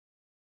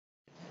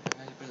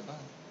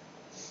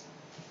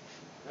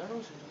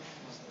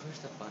Push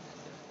the button.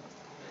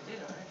 I did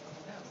alright.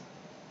 Calm down.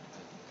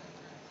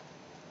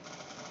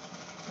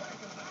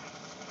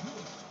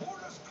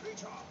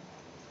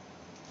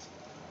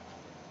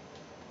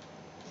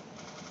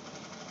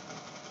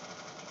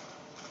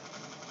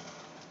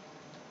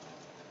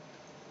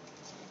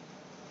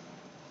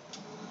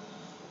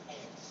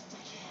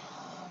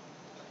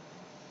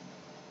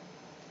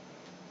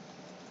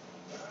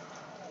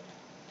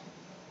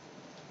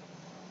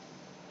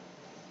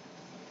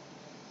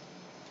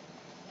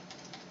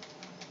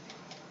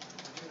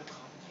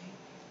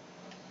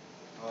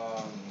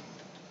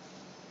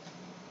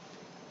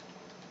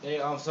 Hey,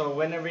 so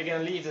when are we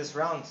gonna leave this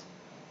round?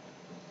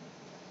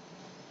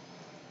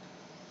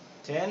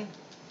 10?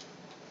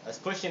 It's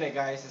pushing it,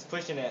 guys. It's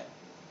pushing it.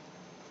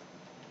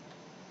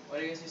 Why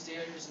do you guys stay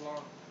out here so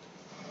long?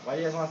 Why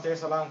do you guys want to stay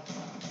so long?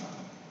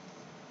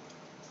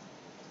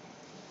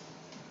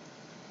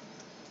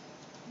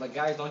 But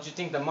guys, don't you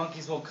think the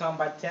monkeys will come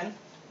by 10?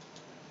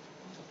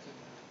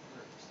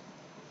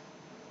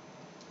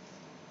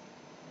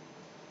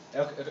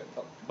 Okay,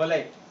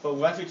 but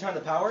once we turn the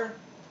power,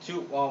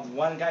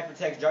 one guy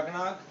protects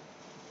Juggernaut,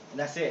 and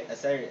that's it.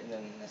 That's it, and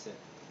then that's it.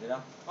 You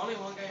know? Only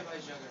one guy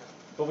buys Juggernaut.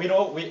 But we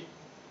don't.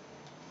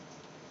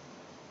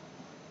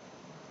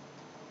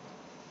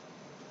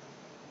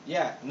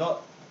 Yeah. No.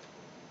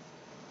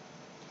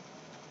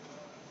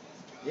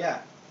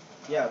 Yeah.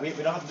 Yeah. We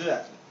don't have to do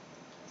that.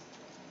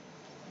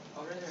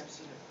 I'd rather have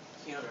seen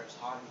a kid that's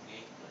hot in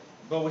gameplay.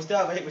 But we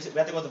still have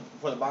to go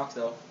for the box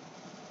though.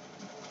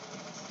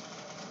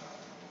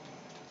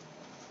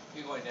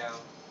 You're going down.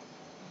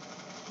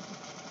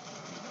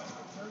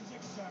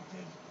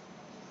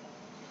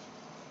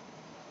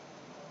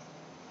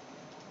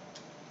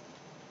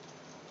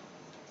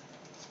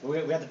 We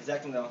have to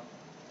protect him though.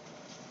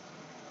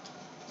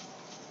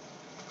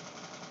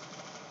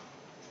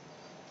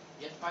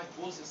 You have 5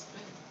 bulls to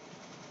spin.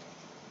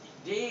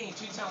 Dang,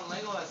 2-town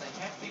Lego has a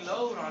hefty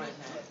load on his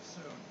head.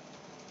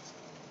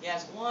 He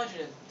has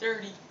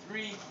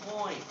 133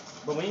 points.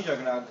 But we need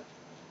Juggernaut.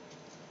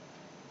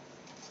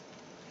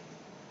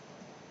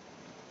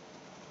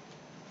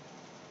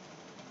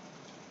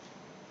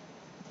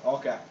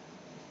 Okay.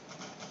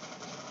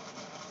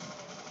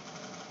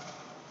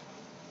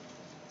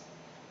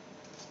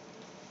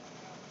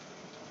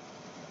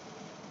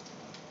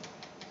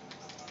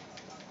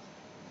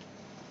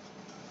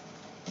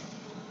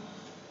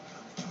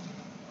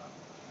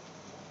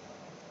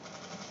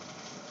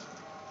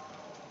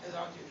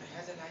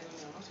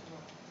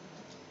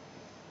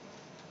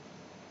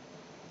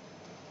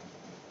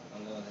 Oh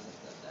no,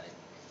 that's died.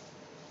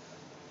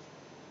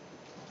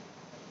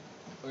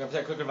 We're gonna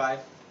protect quick revive.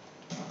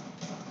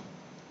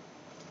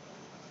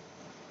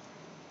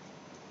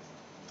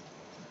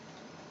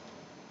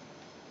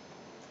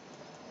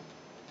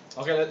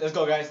 Okay, let's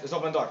go, guys. Let's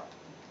open the door.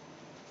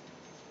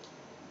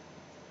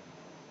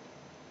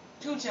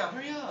 Toontown,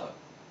 hurry up!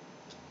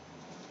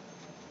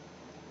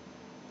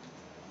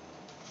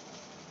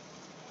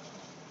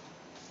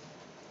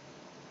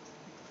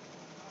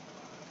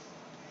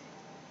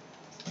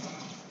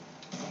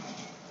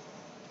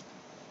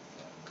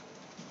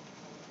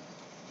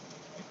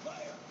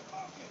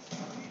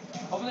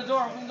 Open the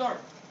door, open the door!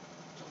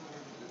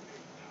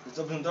 Let's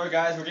open the door,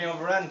 guys. We're getting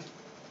overrun.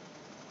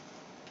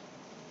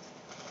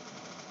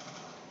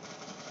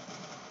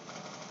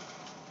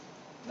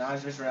 Nah,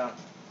 just around.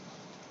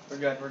 We're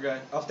good, we're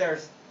good.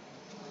 Upstairs.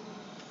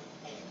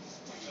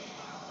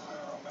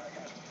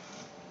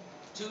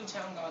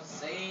 Toontown got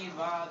saved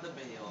by the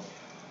bell.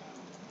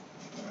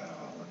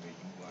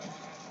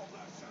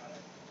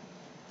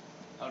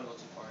 I don't go too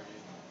far, dude.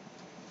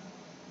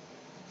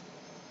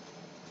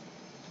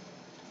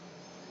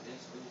 This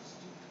is stupid.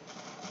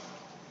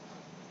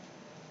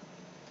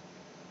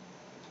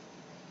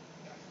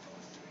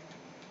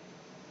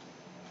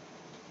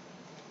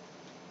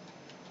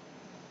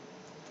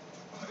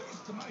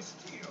 To my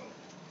steel.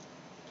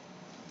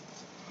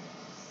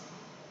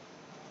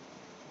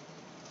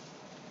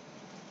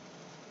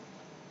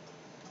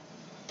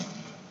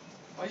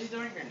 Why is he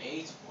throwing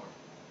grenades for?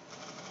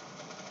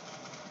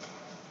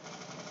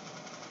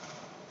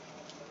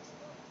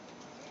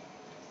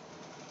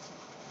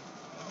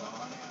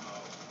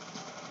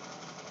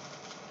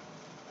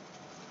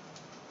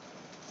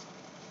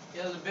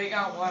 Yeah, the big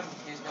out one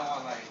is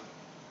going like.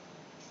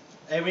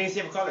 Hey, we need to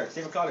save a color.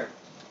 Save a color.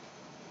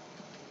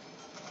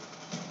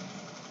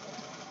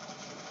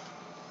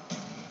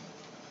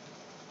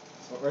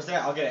 Where's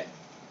that? I'll get it.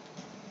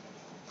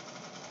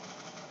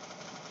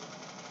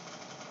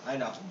 I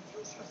know.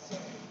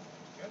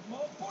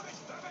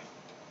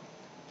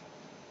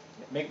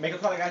 Make a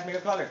color, guys. Make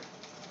a color.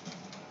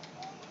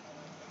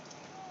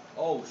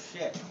 Oh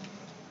shit.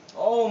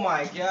 Oh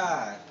my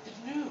god. It's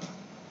new.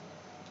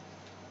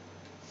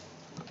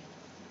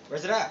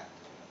 Where's it at?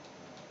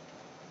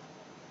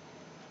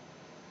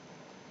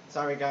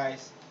 Sorry,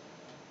 guys.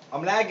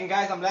 I'm lagging,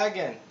 guys. I'm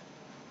lagging.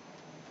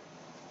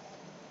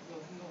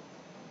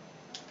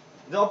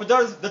 Go.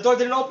 The door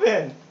didn't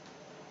open.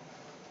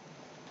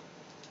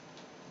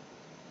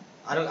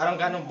 I don't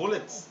got no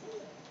bullets.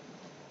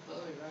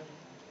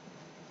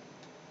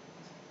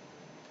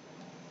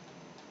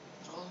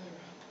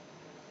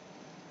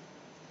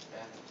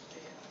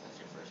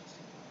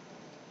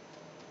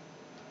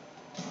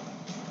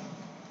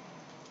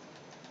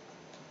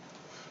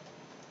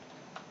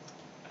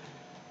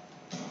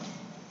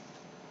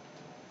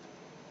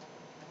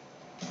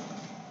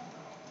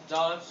 It's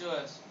all up to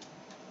us.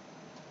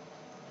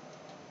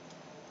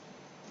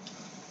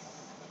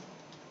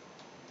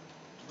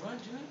 Run,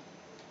 dude.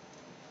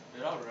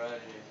 Dude, I'll run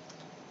here.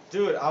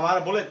 Dude, I'm out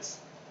of bullets.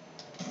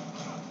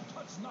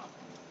 Touch not,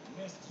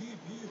 lest he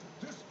be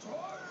destroyed.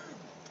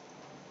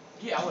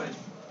 Yeah, I would've.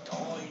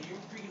 Oh, you're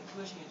freaking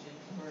pushing it, Jake.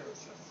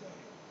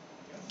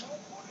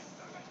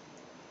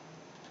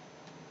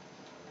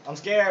 I'm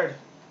scared.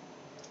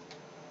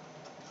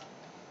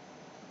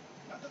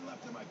 Nothing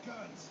left of my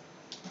guns.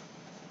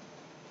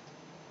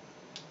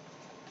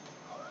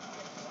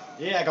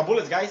 Yeah, I got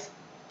bullets, guys.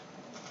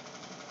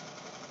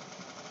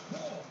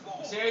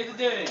 Save the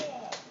day.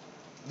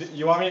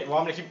 You want me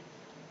to keep?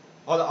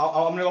 Hold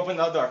on, I'm gonna open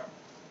the other door.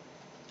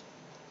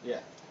 Yeah.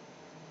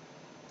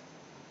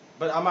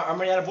 But I'm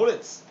already out of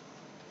bullets.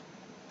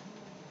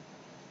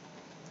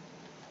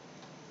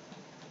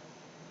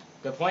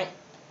 Good point.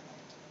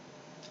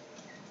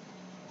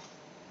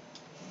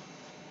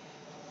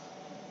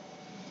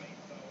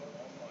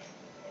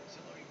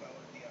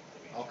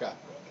 Okay.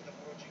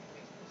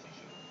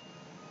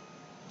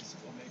 This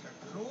will make a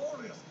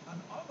glorious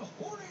and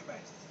unholy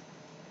mess.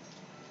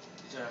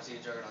 You're trying to see a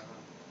Juggernaut,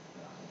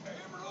 huh?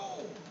 Aim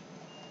low.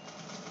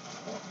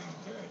 Walking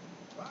dead.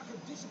 Lack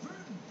of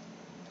discipline.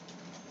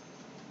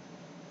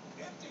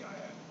 Empty I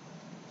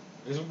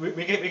am.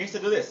 We can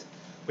still do this.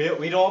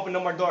 We don't open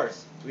no more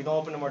doors. We don't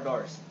open no more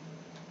doors.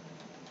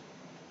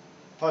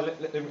 Hold on,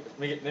 let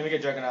me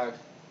get Juggernaut.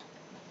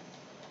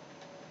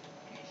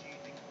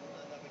 Initiating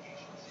Luna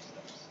navigation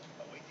systems.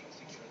 Awaiting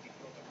security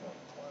protocol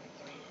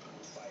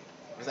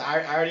 13255. Cause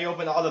I already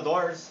opened all the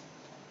doors.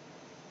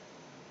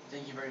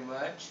 Thank you very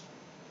much.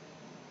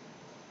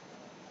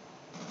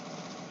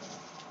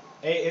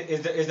 Hey,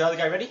 is the other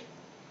guy ready?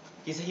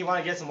 He said he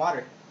wanted to get some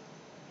water.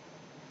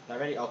 Not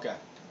ready? Okay.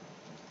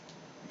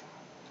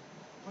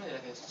 What did I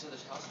get to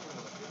this house?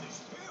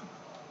 Finished him.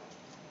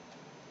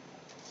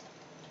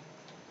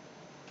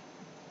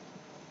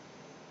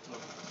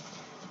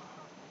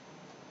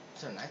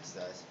 So nice,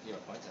 guys. You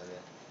have points out of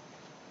it.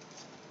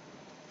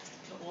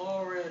 Come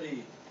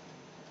already.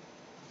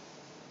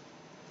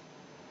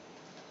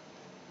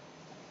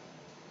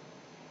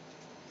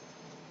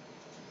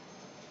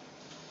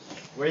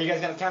 Where are you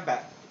guys gonna camp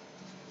at?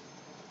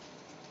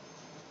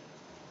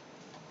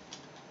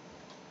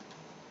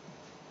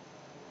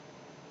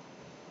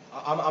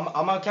 I'm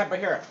gonna camp right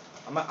here.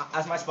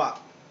 That's my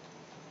spot.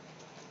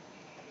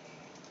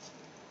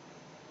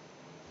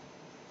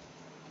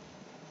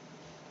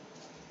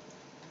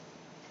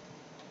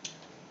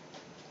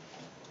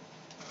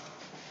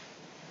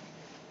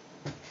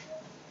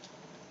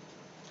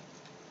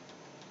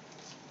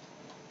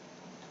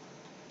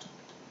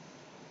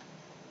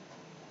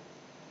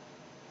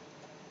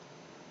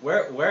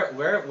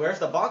 Where's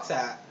the box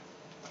at?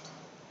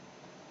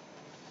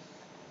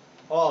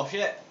 Oh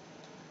shit.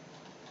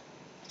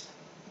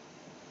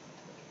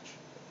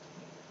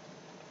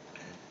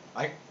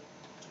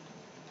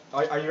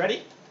 Are you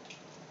ready?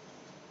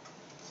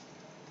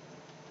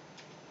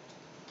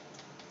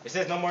 It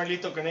says no more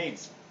lethal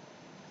grenades.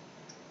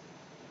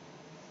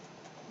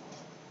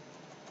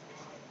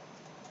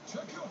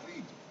 Check your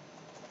feet.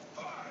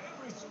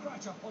 Every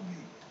scratch upon me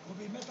will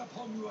be met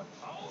upon you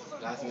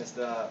 1,000. That's messed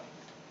up.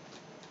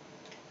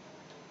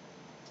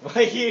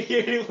 Why he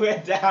already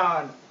went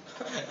down?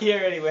 He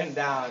already went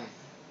down.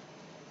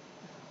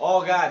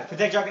 Oh god,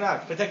 protect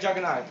Juggernaut, protect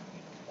Juggernaut.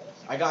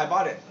 I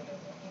bought it.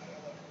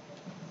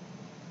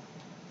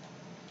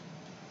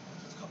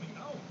 It's coming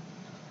now.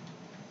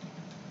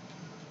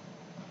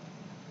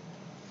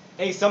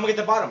 Hey, someone get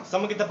the bottom.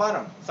 Someone get the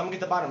bottom. Someone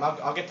get the bottom.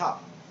 I'll get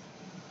top.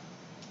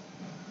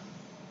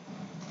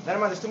 Never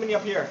mind, there's too many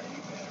up here.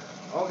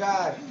 Oh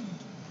god.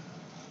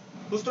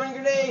 Who's throwing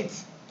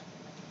grenades?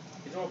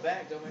 You throw it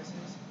back,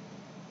 dumbasses.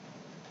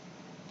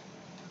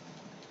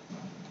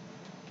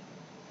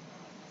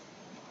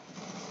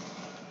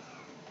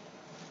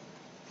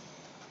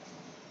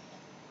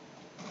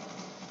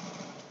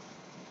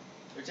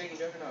 They're taking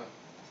Juggernaut.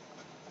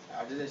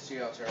 After this,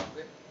 too, I'll turn off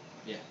it.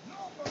 Yeah.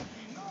 No, monkey,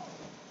 no.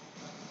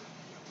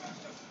 You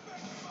best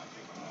suspect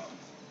monkey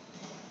moves.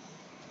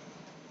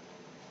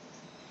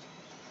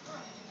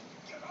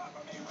 Get off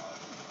of me,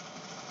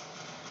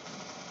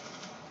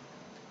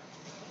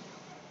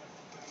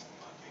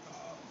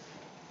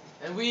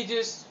 run. And we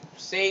just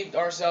saved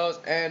ourselves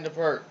and the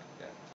perk.